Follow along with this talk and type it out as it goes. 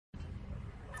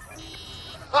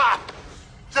Ha!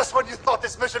 Just when you thought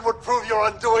this mission would prove your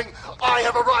undoing, I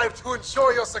have arrived to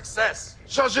ensure your success.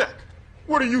 Shajek,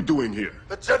 what are you doing here?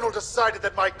 The General decided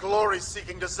that my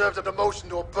glory-seeking deserves a demotion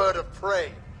to a bird of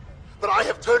prey. But I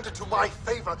have turned it to my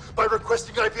favor by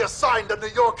requesting I be assigned under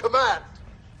your command.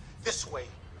 This way,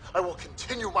 I will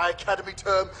continue my academy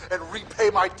term and repay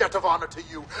my debt of honor to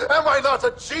you. Am I not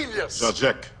a genius?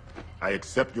 Shajek, I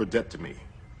accept your debt to me,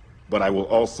 but I will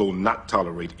also not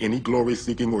tolerate any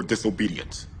glory-seeking or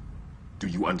disobedience. Do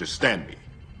you understand me?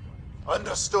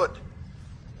 Understood.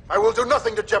 I will do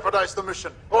nothing to jeopardize the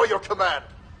mission or your command.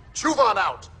 Chuvan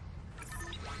out.